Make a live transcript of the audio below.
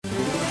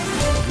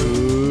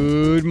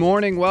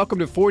morning. Welcome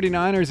to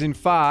 49ers in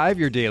 5,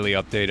 your daily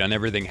update on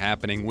everything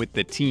happening with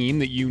the team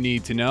that you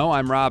need to know.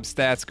 I'm Rob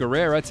Stats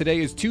Guerrera. Today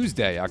is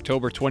Tuesday,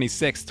 October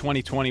 26,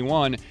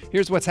 2021.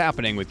 Here's what's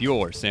happening with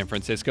your San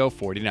Francisco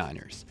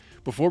 49ers.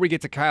 Before we get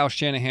to Kyle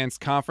Shanahan's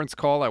conference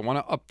call, I want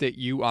to update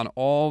you on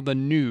all the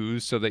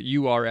news so that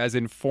you are as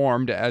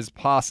informed as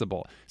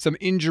possible. Some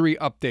injury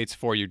updates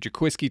for you.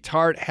 Jaquiski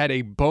Tartt had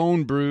a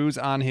bone bruise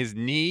on his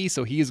knee,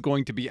 so he is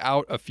going to be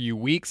out a few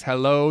weeks.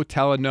 Hello,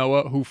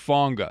 Talanoa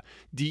Hufanga.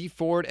 Dee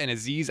Ford and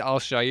Azeez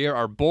Al-Shaair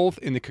are both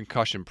in the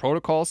concussion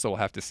protocol, so we'll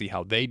have to see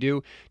how they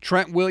do.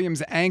 Trent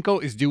Williams' ankle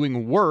is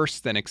doing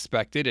worse than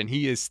expected, and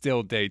he is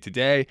still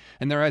day-to-day.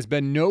 And there has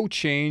been no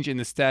change in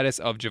the status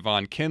of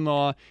Javon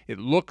Kinlaw. It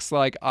looks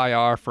like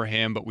IR for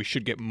him, but we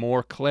should get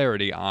more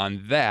clarity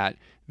on that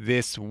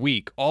this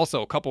week.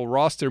 Also, a couple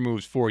roster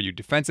moves for you.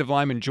 Defensive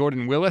lineman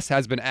Jordan Willis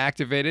has been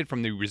activated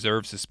from the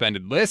reserve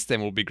suspended list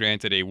and will be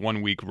granted a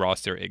one-week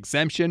roster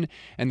exemption.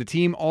 And the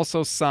team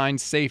also signed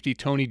safety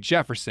Tony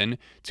Jefferson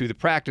to the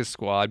practice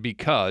squad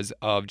because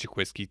of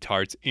Jaquiski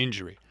Tartt's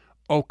injury.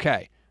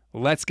 Okay,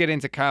 let's get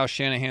into Kyle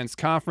Shanahan's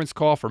conference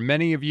call. For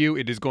many of you,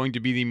 it is going to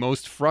be the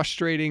most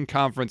frustrating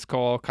conference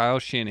call Kyle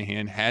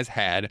Shanahan has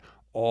had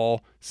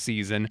all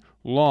season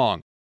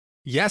long.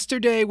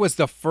 Yesterday was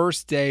the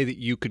first day that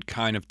you could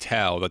kind of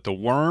tell that the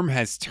worm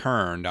has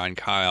turned on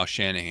Kyle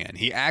Shanahan.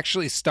 He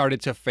actually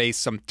started to face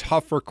some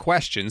tougher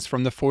questions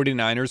from the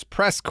 49ers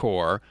press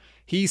corps.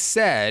 He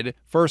said,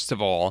 first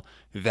of all,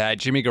 that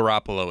Jimmy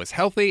Garoppolo is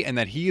healthy and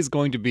that he is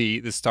going to be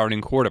the starting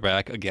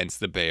quarterback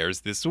against the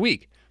Bears this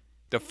week.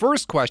 The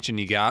first question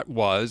he got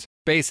was,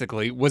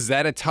 basically, was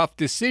that a tough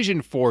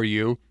decision for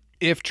you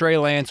if Trey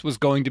Lance was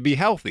going to be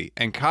healthy?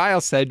 And Kyle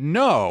said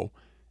no.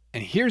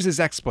 And here's his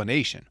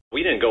explanation.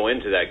 We didn't go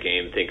into that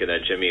game thinking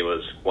that Jimmy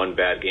was one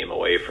bad game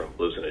away from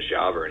losing his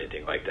job or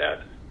anything like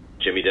that.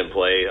 Jimmy didn't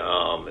play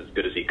as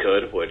good as he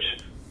could, which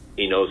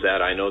he knows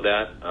that. I know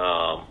that.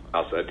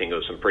 Also, I think it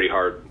was some pretty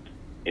hard,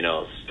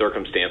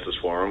 circumstances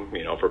for him,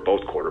 for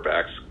both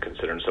quarterbacks,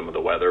 considering some of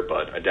the weather.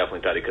 But I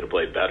definitely thought he could have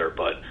played better.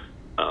 But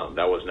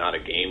that was not a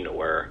game to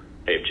where,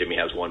 hey, if Jimmy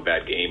has one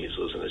bad game, he's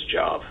losing his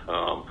job.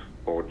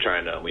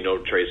 We know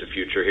Trey's the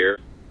future here.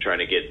 Trying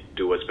to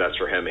do what's best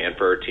for him and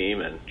for our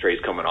team, and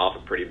Trey's coming off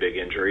a pretty big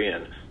injury,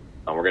 and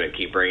we're going to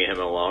keep bringing him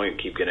along and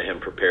keep getting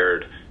him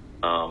prepared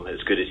as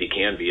good as he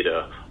can be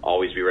to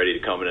always be ready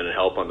to come in and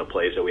help on the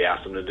plays that we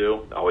ask him to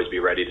do, always be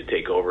ready to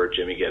take over if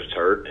Jimmy gets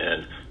hurt,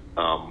 and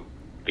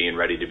being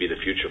ready to be the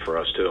future for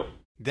us too.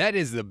 That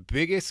is the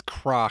biggest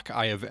crock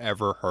I have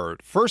ever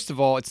heard. First of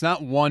all, it's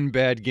not one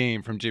bad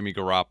game from Jimmy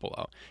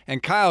Garoppolo,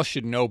 and Kyle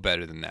should know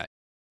better than that.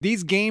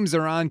 These games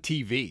are on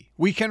TV.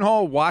 We can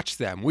all watch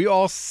them. We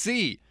all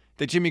see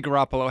that Jimmy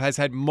Garoppolo has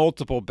had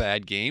multiple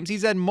bad games.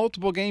 He's had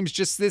multiple games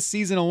just this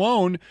season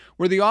alone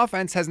where the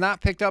offense has not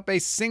picked up a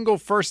single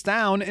first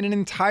down in an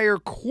entire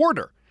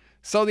quarter.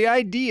 So the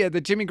idea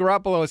that Jimmy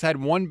Garoppolo has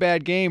had one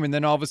bad game and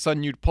then all of a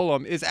sudden you'd pull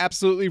him is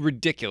absolutely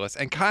ridiculous.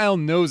 And Kyle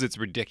knows it's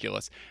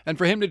ridiculous. And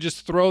for him to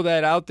just throw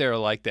that out there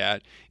like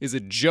that is a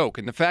joke.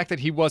 And the fact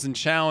that he wasn't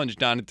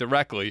challenged on it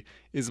directly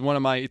is one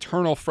of my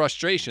eternal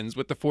frustrations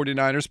with the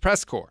 49ers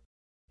press corps.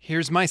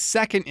 Here's my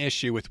second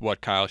issue with what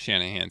Kyle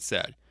Shanahan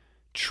said.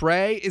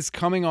 Trey is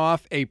coming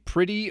off a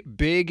pretty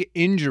big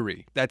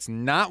injury. That's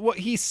not what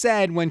he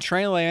said when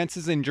Trey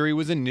Lance's injury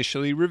was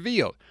initially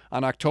revealed.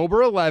 On October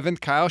 11th,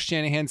 Kyle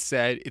Shanahan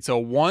said it's a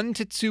 1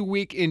 to 2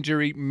 week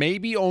injury,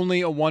 maybe only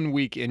a 1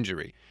 week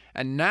injury.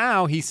 And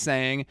now he's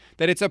saying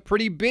that it's a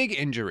pretty big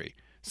injury.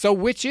 So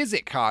which is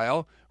it,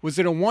 Kyle? Was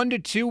it a 1 to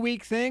 2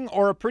 week thing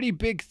or a pretty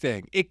big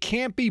thing? It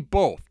can't be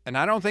both. And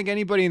I don't think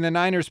anybody in the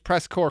Niners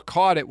press corps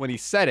caught it when he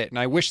said it, and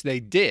I wish they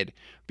did,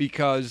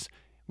 because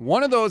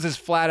one of those is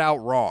flat out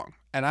wrong.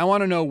 And I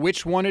want to know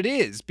which one it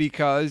is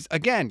because,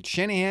 again,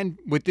 Shanahan,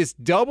 with this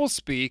double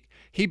speak,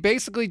 he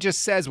basically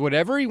just says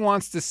whatever he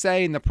wants to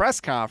say in the press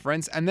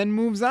conference and then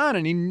moves on,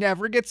 and he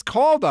never gets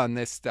called on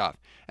this stuff.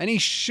 And he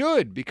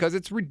should, because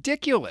it's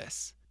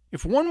ridiculous.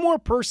 If one more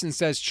person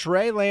says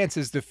Trey Lance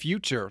is the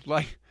future,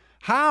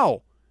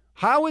 how?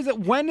 How is it?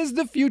 When is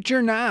the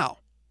future now?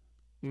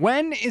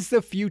 When is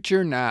the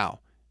future now?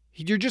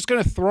 You're just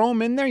going to throw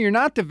him in there? You're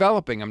not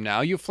developing him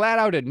now. You flat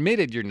out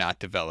admitted you're not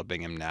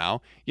developing him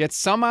now. Yet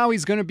somehow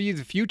he's going to be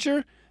the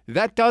future?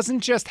 That doesn't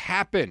just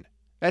happen.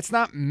 That's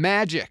not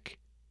magic.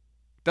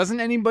 Doesn't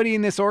anybody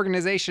in this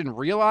organization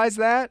realize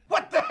that?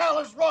 What the hell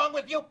is wrong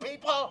with you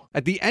people?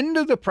 At the end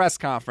of the press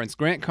conference,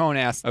 Grant Cohn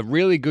asked a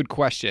really good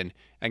question,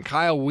 and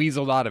Kyle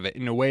weaseled out of it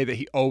in a way that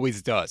he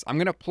always does. I'm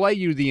going to play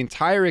you the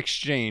entire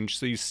exchange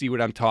so you see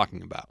what I'm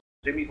talking about.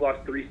 Jimmy's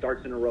lost 3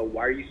 starts in a row.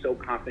 Why are you so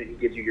confident he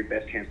gives you your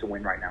best chance to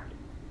win right now?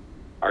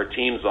 Our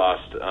team's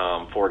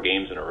lost 4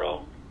 games in a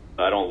row.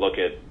 I don't look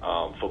at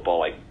football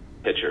like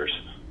pitchers.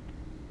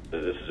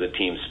 This is a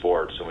team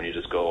sport, so when you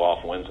just go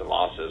off wins and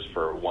losses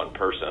for one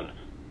person,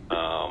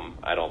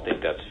 I don't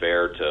think that's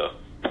fair to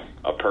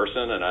a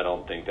person, and I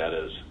don't think that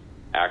is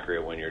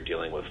accurate when you're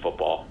dealing with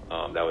football.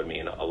 That would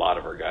mean a lot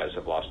of our guys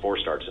have lost 4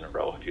 starts in a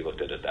row if you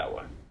looked at it that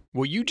way.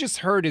 What you just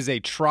heard is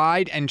a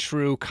tried and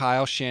true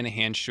Kyle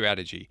Shanahan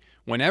strategy.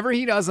 Whenever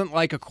he doesn't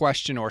like a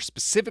question, or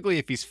specifically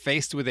if he's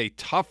faced with a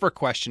tougher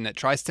question that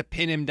tries to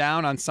pin him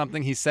down on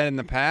something he said in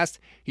the past,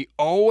 he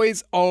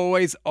always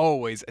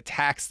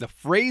attacks the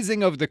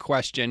phrasing of the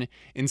question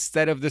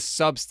instead of the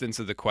substance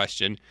of the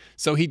question,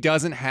 so he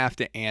doesn't have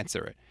to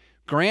answer it.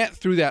 Grant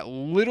threw that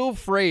little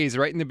phrase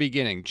right in the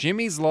beginning.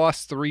 Jimmy's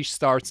lost 3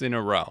 starts in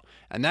a row.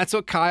 And that's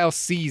what Kyle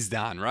seized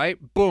on, right?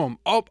 Boom.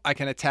 Oh, I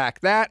can attack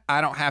that. I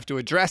don't have to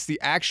address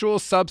the actual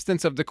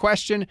substance of the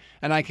question,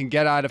 and I can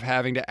get out of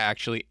having to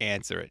actually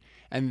answer it.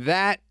 And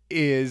that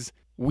is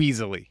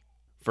weaselly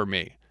for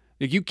me.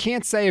 Like, you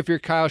can't say if you're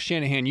Kyle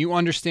Shanahan, you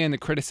understand the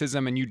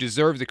criticism and you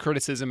deserve the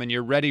criticism and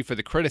you're ready for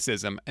the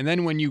criticism. And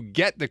then when you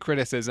get the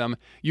criticism,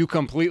 you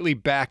completely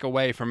back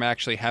away from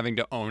actually having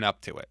to own up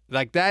to it.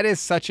 Like, that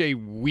is such a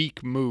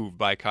weak move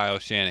by Kyle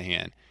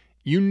Shanahan.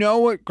 You know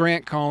what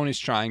Grant Cohn is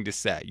trying to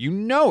say. You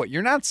know it.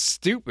 You're not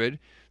stupid.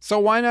 So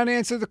why not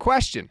answer the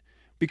question?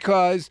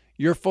 Because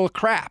you're full of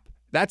crap.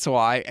 That's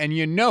why. And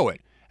you know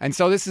it. And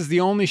so this is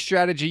the only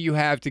strategy you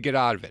have to get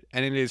out of it.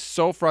 And it is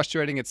so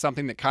frustrating. It's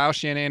something that Kyle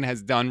Shanahan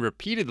has done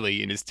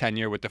repeatedly in his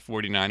tenure with the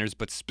 49ers,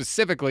 but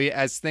specifically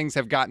as things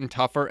have gotten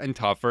tougher and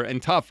tougher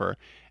and tougher.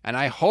 And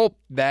I hope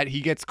that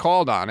he gets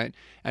called on it.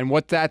 And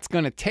what that's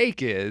going to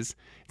take is,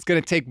 it's going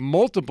to take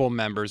multiple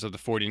members of the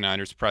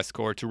 49ers press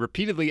corps to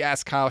repeatedly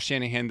ask Kyle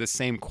Shanahan the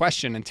same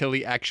question until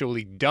he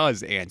actually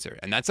does answer.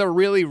 And that's a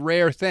really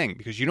rare thing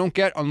because you don't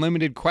get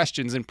unlimited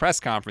questions in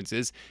press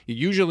conferences. You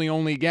usually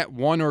only get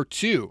 1 or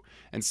 2.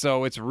 And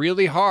so it's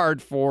really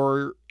hard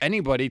for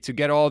anybody to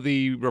get all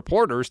the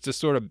reporters to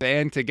sort of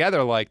band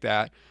together like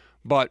that.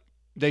 But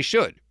they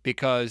should,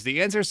 because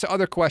the answers to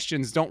other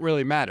questions don't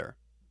really matter.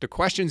 The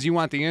questions you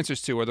want the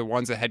answers to are the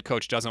ones the head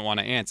coach doesn't want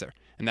to answer.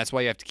 And that's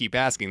why you have to keep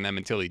asking them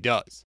until he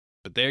does.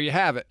 But there you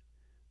have it.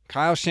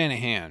 Kyle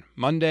Shanahan,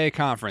 Monday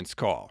conference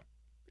call.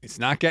 It's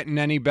not getting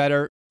any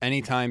better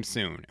anytime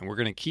soon. And we're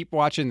going to keep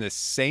watching this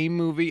same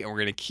movie, and we're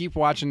going to keep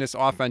watching this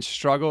offense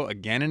struggle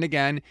again and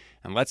again.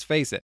 And let's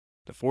face it,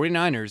 the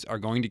 49ers are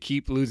going to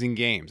keep losing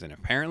games. And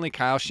apparently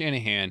Kyle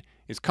Shanahan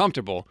is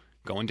comfortable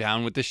going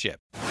down with the ship.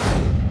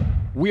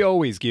 We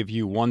always give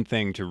you one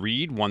thing to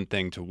read, one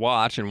thing to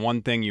watch, and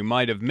one thing you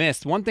might have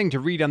missed. One thing to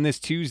read on this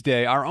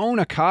Tuesday, our own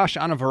Akash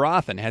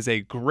Anavarathan has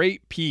a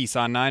great piece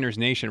on Niners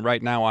Nation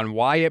right now on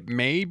why it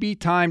may be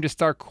time to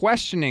start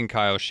questioning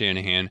Kyle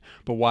Shanahan,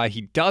 but why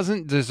he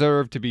doesn't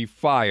deserve to be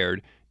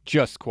fired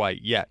just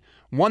quite yet.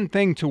 One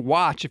thing to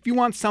watch, if you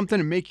want something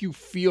to make you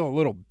feel a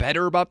little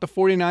better about the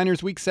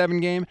 49ers Week 7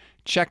 game,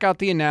 check out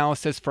the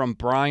analysis from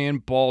Brian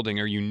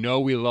Baldinger. You know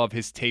we love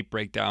his tape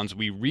breakdowns.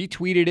 We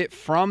retweeted it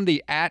from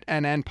the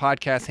 @NN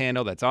podcast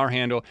handle. That's our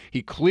handle.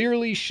 He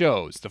clearly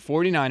shows the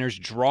 49ers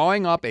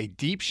drawing up a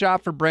deep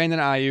shot for Brandon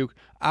Ayuk.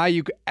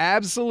 Ayuk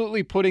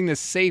absolutely putting the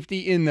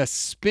safety in the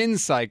spin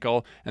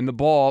cycle and the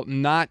ball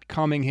not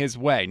coming his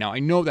way. Now, I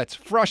know that's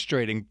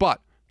frustrating,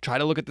 but try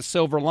to look at the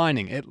silver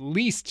lining. At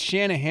least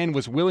Shanahan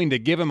was willing to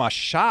give him a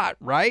shot,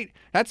 right?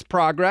 That's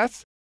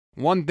progress.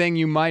 One thing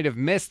you might have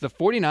missed, the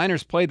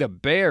 49ers play the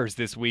Bears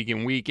this week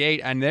in Week 8,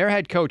 and their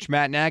head coach,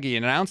 Matt Nagy,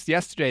 announced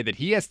yesterday that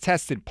he has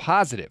tested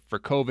positive for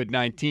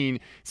COVID-19,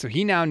 so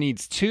he now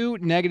needs 2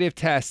 negative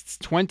tests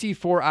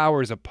 24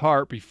 hours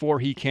apart before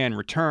he can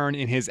return.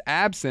 In his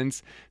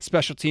absence,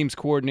 special teams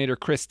coordinator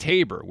Chris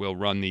Tabor will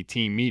run the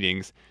team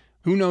meetings.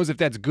 Who knows if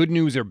that's good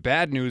news or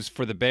bad news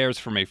for the Bears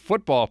from a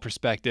football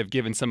perspective,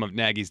 given some of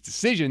Nagy's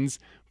decisions,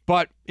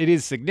 but it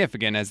is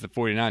significant as the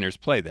 49ers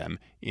play them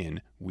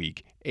in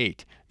Week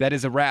 8. That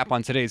is a wrap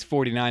on today's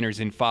 49ers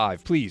in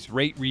 5. Please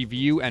rate,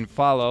 review, and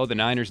follow the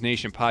Niners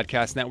Nation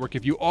Podcast Network.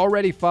 If you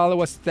already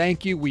follow us,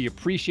 thank you. We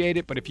appreciate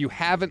it. But if you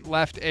haven't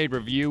left a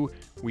review,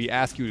 we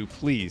ask you to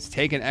please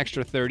take an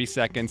extra 30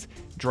 seconds,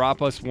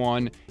 drop us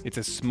one. It's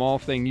a small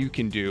thing you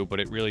can do, but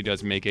it really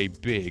does make a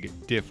big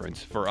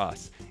difference for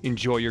us.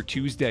 Enjoy your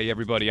Tuesday,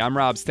 everybody. I'm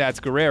Rob Stats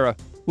Guerrera.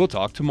 We'll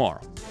talk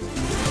tomorrow.